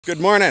Good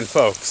morning,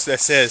 folks.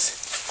 This is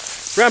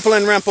Rempel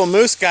and Rempel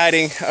moose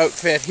guiding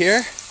outfit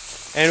here,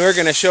 and we're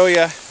going to show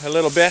you a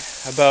little bit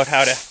about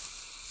how to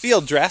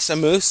field dress a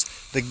moose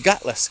the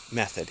gutless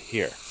method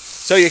here.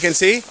 So you can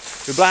see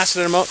we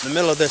blasted them out in the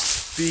middle of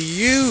this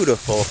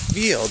beautiful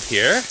field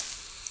here.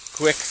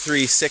 Quick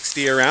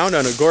 360 around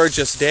on a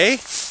gorgeous day,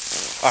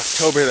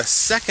 October the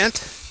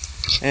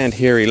 2nd, and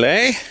here he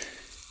lay.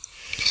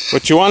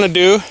 What you want to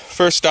do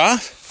first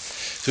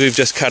off is we've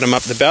just cut him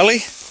up the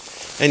belly.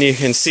 And you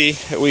can see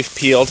that we've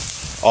peeled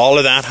all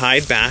of that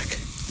hide back,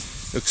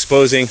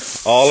 exposing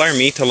all our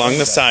meat along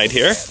the side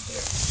here.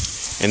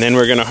 And then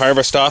we're going to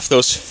harvest off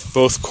those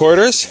both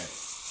quarters.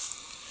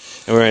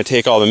 And we're going to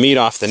take all the meat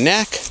off the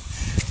neck,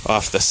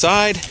 off the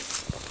side.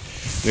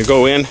 We're going to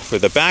go in for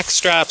the back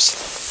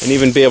straps and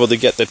even be able to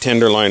get the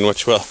tenderloin,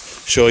 which we'll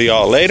show you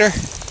all later.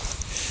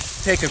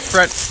 Take a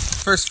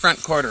first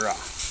front quarter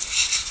off.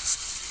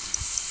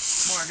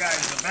 More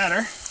guys, the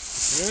better.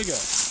 Here we go.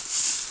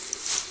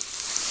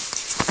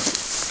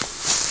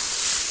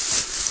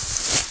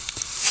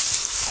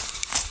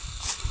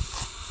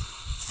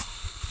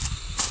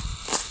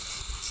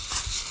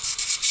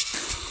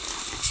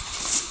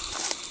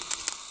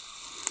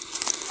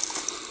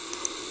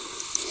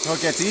 So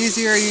it gets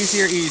easier,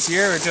 easier,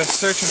 easier. We're just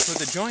searching for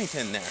the joint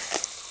in there.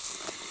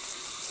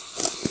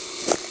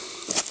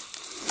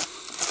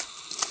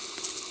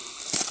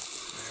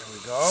 There we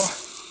go.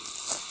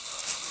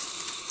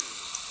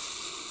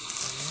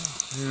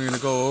 And we're going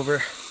to go over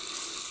and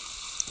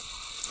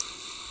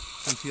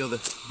feel the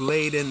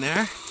blade in there.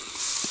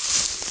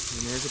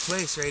 And there's a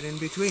place right in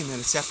between and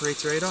it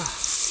separates right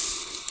off.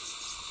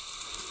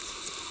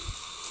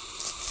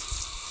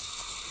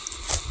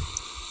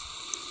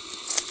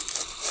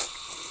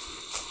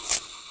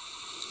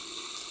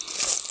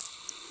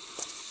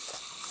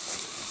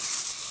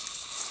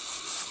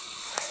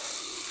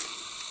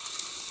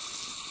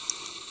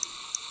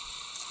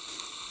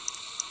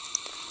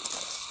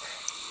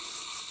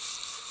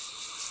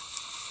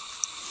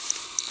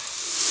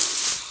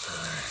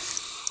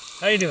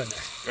 How you doing there?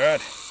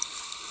 Good.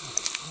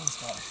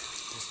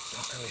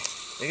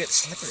 They get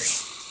slippery.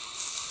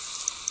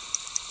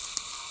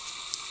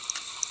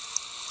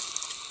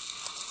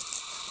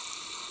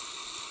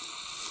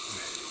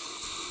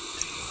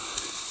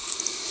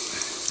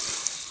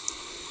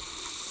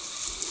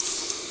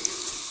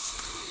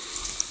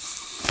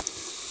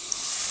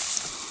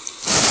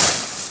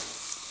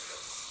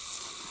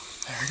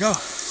 There we go.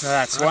 So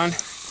that's one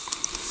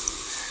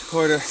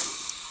quarter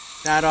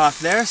that off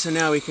there. So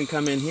now we can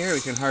come in here,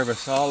 we can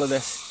harvest all of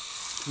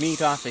this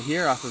meat off of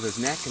here, off of his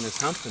neck and his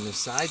hump and his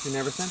sides and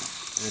everything.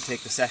 And then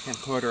take the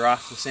second quarter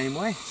off the same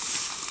way.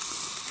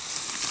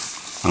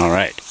 All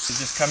right. So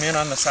just come in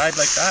on the side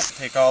like that,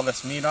 take all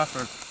this meat off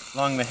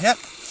along the hip,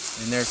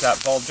 and there's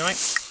that ball joint.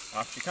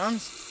 Off she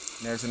comes.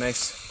 And there's a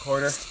nice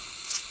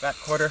back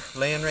quarter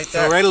laying right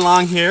there. So right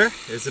along here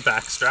is the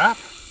back strap.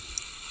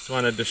 Just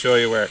wanted to show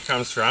you where it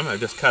comes from. I've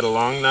just cut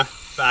along the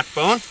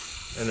backbone,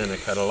 and then I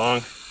cut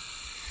along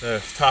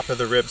the top of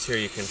the ribs here,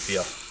 you can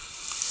feel.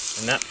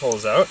 And that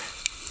pulls out.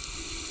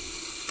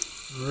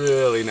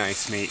 Really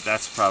nice meat.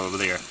 That's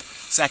probably your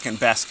second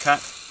best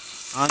cut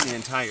on the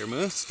entire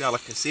moose.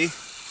 Delicacy.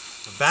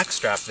 The back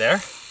strap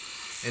there.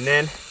 And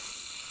then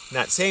in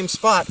that same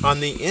spot on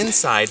the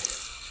inside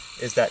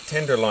is that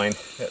tenderloin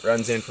that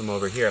runs in from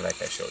over here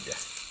like I showed you.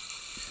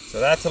 So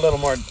that's a little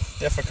more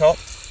difficult,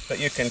 but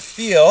you can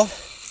feel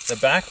the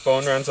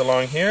backbone runs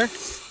along here,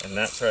 and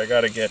that's where I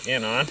got to get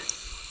in on.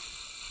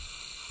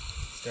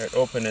 Start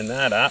opening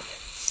that up.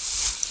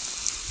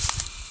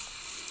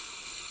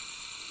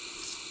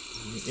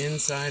 On the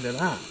inside of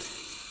that.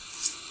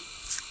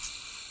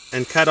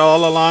 And cut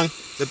all along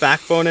the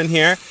backbone in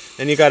here.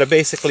 Then you got to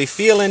basically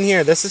feel in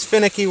here. This is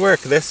finicky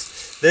work.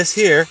 This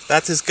here,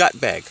 that's his gut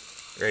bag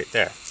right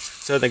there.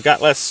 So the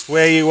gutless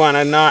way you want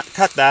to not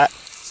cut that.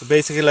 So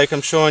basically like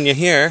I'm showing you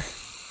here,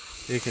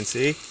 you can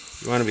see,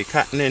 you want to be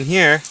cutting in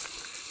here,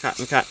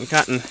 cutting, cutting,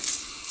 cutting,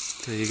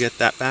 till you get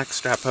that back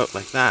strap out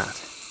like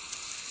that.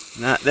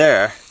 And that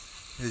there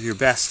is your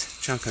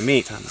best chunk of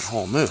meat on the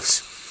whole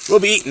moose. We'll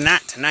be eating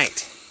that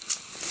tonight.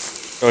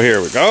 So here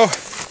we go.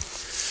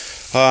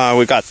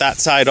 We got that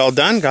side all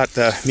done. Got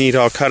the meat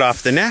all cut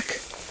off the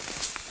neck.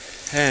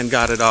 And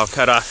got it all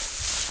cut off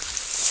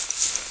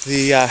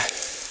the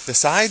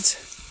sides.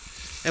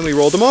 And we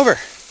rolled them over.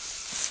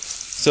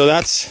 So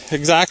that's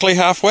exactly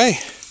halfway.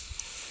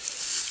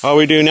 All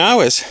we do now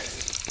is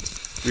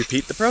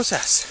repeat the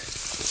process.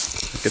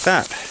 Look at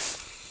that.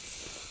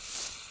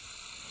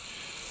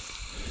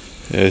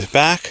 There's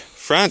back,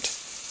 front,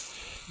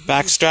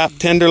 back strap,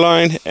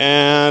 tenderloin,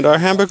 and our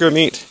hamburger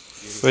meat,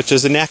 which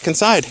is the neck and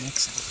side.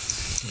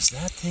 Does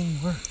that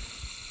thing work?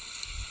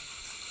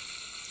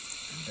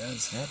 It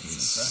does. That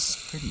is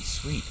pretty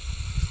sweet.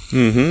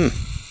 Mm-hmm.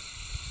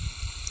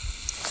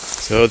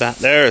 So that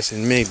there is to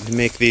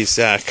make these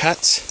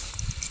cuts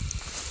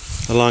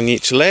along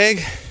each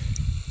leg,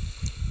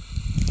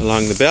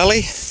 along the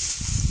belly,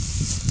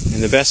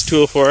 and the best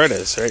tool for it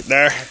is right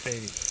there.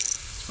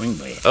 Swing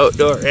blade.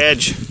 Outdoor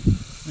edge.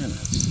 Yeah,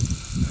 that's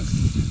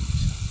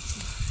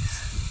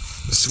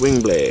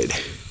swing blade.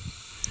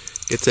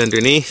 Gets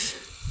underneath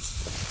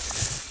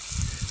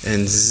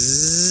and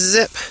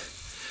zip.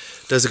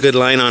 Does a good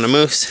line on a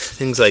moose.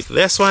 Things like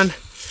this one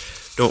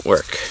don't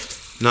work.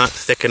 Not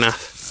thick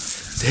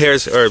enough. The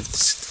hairs or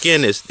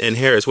skin is and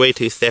hair is way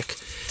too thick.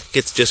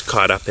 Gets just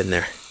caught up in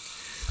there.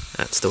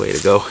 That's the way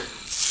to go.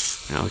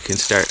 Now we can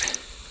start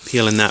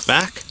peeling that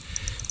back,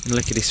 and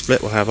lickety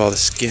split will have all the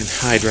skin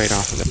hide right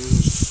off of it.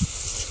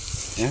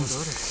 Yeah.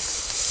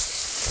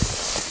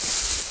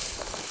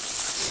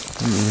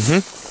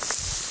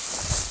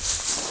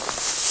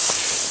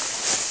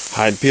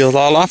 Hide peeled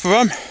all off of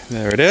them.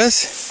 There it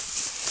is.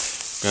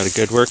 Got a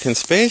good working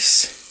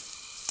space.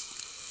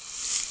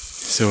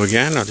 So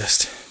again, I'll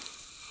just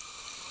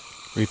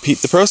repeat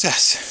the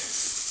process.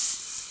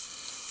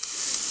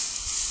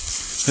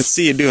 Let's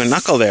see you do a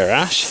knuckle there,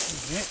 Ash.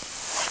 Okay.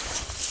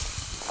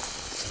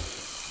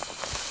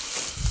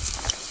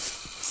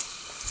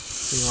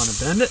 So you want to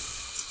bend it?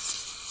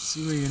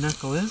 See where your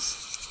knuckle is?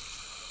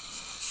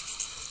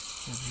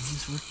 And then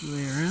just work your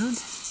way around.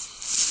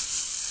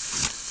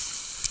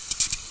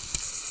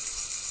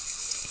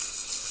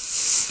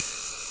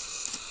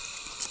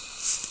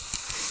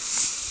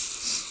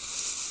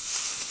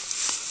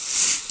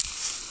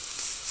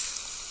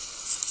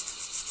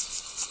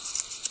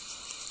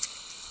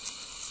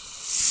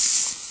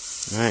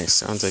 Nice,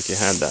 sounds like you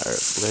had that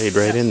blade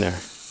right in there.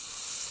 Just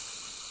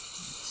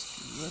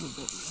a little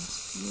bit,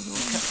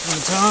 cut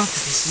from the top.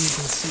 You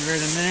can see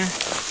right in there.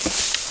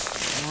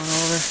 Going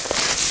over.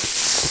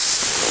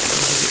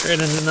 Get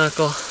right in the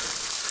knuckle.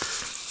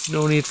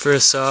 No need for a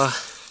saw.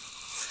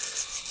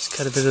 Just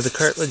cut a bit of the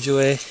cartilage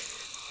away.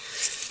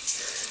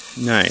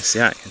 Nice,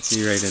 yeah, I can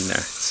see right in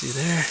there. See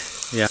there?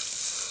 Yeah.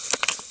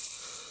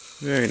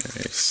 Very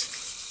nice.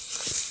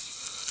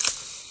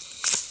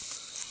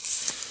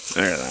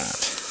 Look at that.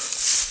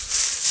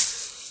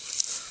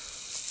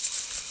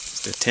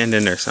 Just a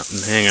tendon or something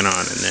hanging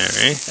on in there,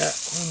 eh? Yeah,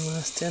 one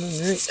last tendon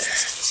right there.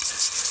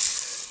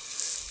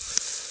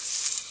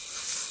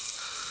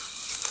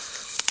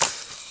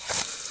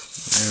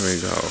 There we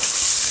go.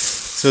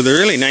 So the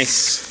really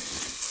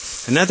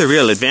nice, another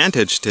real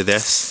advantage to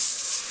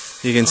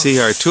this, you can see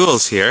our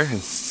tools here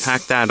and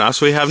hack that off.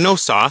 So we have no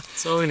saw.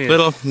 That's all we need.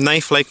 Little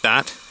knife like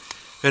that.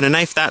 And a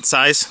knife that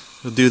size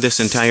will do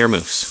this entire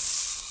moose.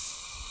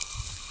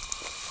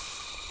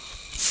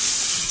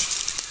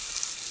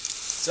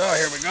 So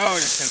here we go,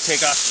 we're just going to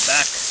take off the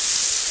back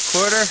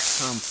quarter.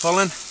 I'm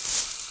pulling,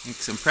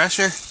 make some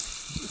pressure.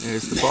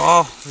 There's the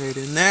ball right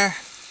in there.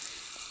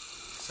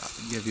 So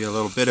to give you a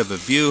little bit of a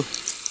view.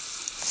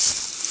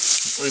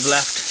 We've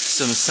left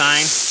some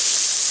sign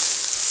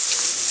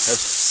of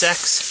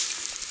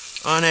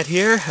sex on it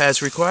here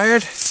as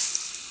required.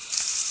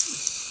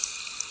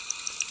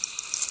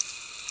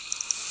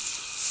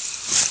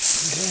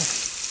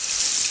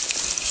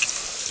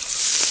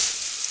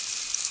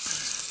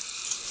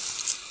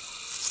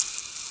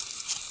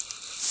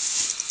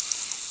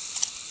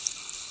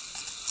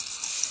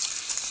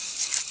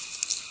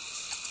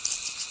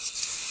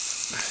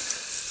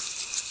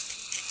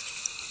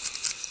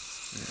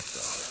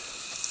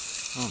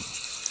 Oh.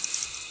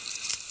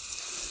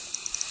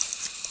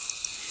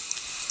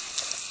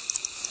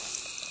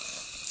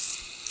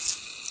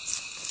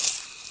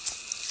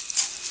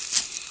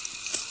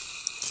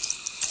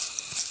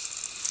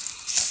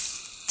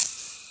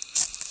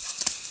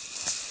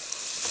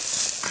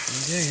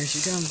 Okay, here she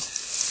comes.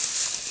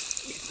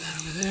 Get that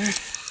over there. And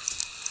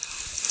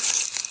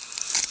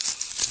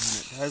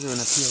it does, we're going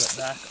to peel it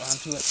back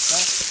onto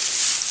itself.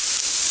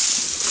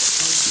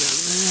 Down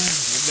there,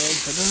 the bag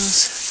for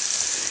those.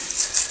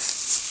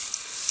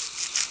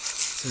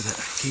 So that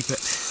I keep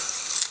it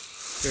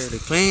fairly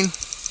clean.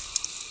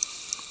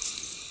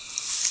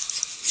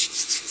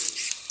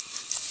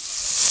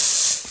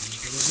 And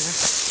get in there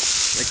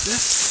like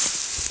this.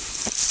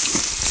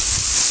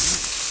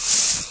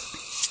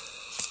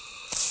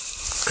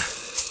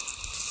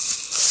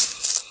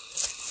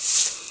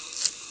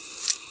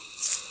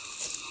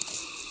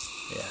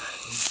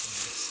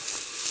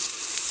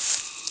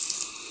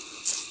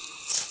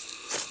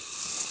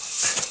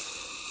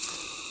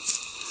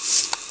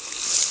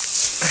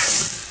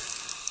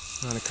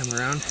 You want to come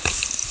around, pick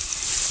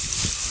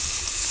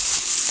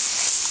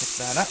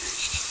that up,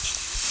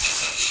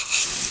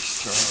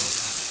 throw it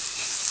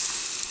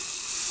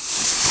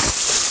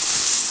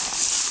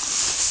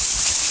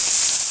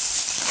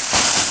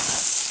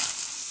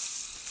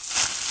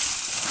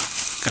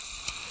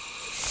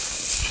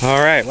down.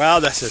 All right, well,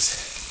 this is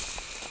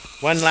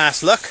one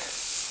last look.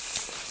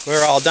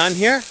 We're all done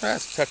here.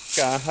 That took,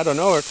 I don't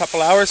know, a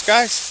couple hours,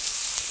 guys.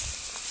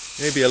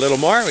 Maybe a little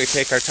more. We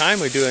take our time,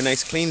 we do a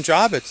nice clean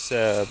job. It's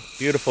a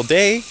beautiful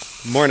day,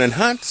 morning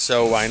hunt,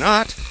 so why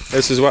not?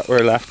 This is what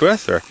we're left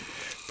with. We're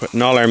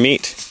putting all our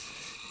meat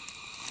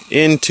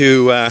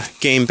into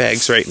game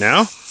bags right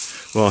now.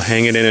 We'll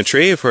hang it in a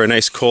tree for a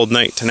nice cold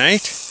night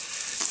tonight.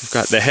 We've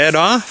got the head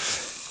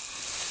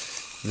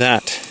off.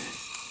 That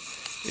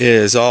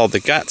is all the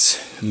guts,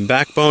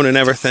 backbone and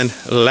everything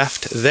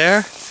left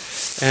there.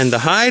 And the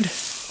hide,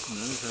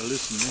 Try to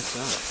loosen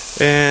this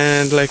up.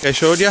 And like I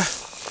showed you,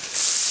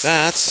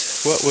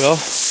 that's what will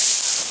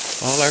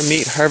all our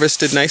meat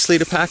harvested nicely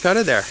to pack out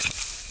of there.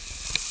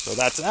 So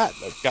that's that,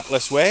 the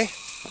gutless way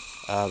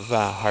of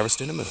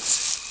harvesting a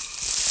moose.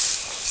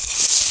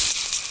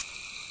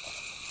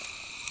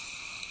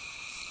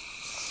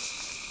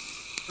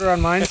 We're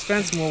on mine's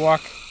fence and we'll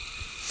walk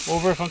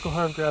over if Uncle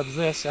Harv grabs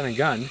this and a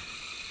gun.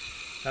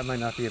 That might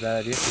not be a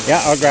bad idea.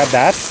 Yeah, I'll grab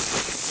that.